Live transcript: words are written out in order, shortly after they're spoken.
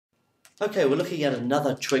Okay, we're looking at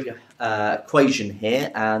another trig equation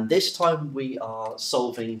here, and this time we are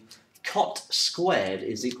solving cot squared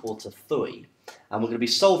is equal to 3. And we're going to be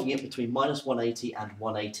solving it between minus 180 and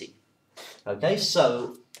 180. Okay,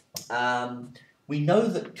 so we know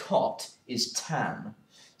that cot is tan.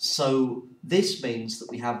 So this means that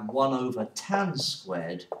we have 1 over tan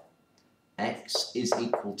squared x is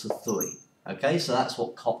equal to 3. Okay, so that's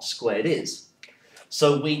what cot squared is.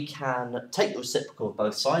 So we can take the reciprocal of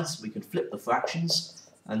both sides, we can flip the fractions,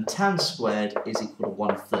 and tan squared is equal to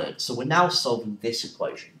 1/3. So we're now solving this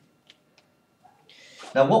equation.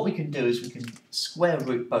 Now what we can do is we can square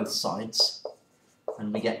root both sides,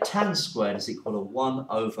 and we get tan squared is equal to 1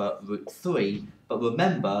 over root 3, but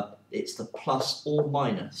remember, it's the plus or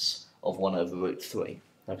minus of 1 over root 3,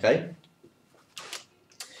 okay?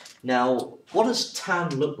 Now, what does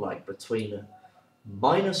tan look like between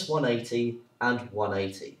minus 180 and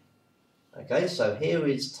 180? Okay, so here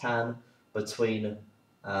is tan between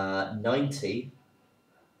 90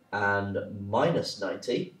 and minus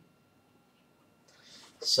 90.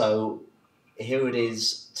 So here it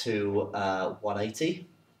is to 180,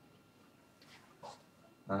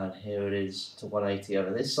 and here it is to 180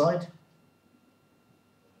 over this side.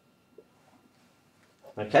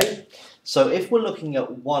 Okay, so if we're looking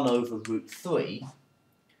at 1 over root 3,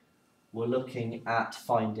 we're looking at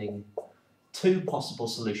finding two possible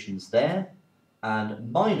solutions there,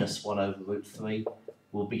 and minus 1 over root 3,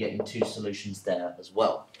 we'll be getting two solutions there as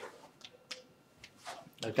well.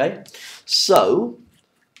 Okay, so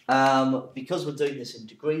because we're doing this in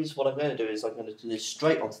degrees, what I'm going to do is I'm going to do this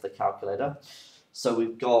straight onto the calculator. So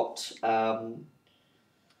we've got, I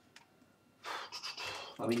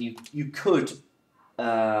mean, you could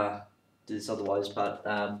do this otherwise, but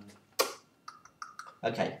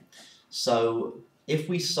okay. So if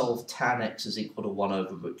we solve tan x is equal to 1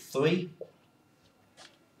 over root 3,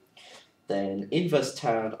 then inverse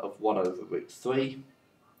tan of 1 over root 3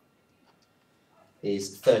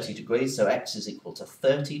 is 30 degrees, so x is equal to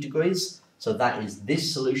 30 degrees, so that is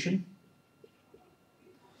this solution.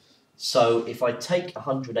 So if I take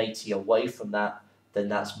 180 away from that, then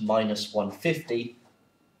that's minus 150,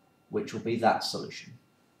 which will be that solution.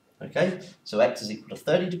 Okay, so x is equal to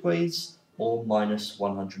 30 degrees, or minus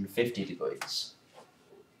 150 degrees.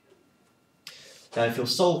 Now if you're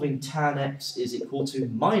solving tan x is equal to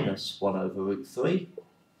minus 1 over root 3,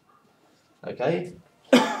 okay,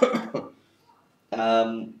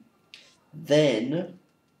 then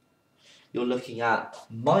you're looking at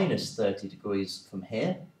minus 30 degrees from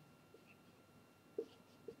here,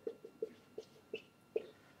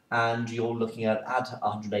 and you're looking at add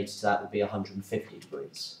 180 to that would be 150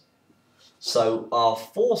 degrees. So our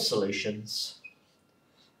four solutions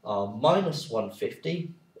are minus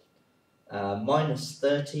 150, minus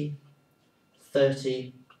 30,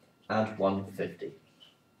 30, and 150.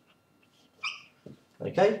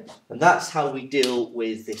 Okay, and that's how we deal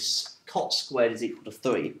with this cot squared is equal to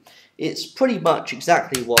 3. It's pretty much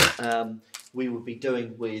exactly what we would be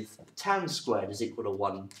doing with tan squared is equal to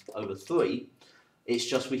 1 over 3. It's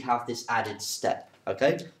just we have this added step.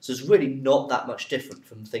 Okay, so it's really not that much different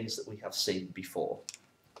from things that we have seen before.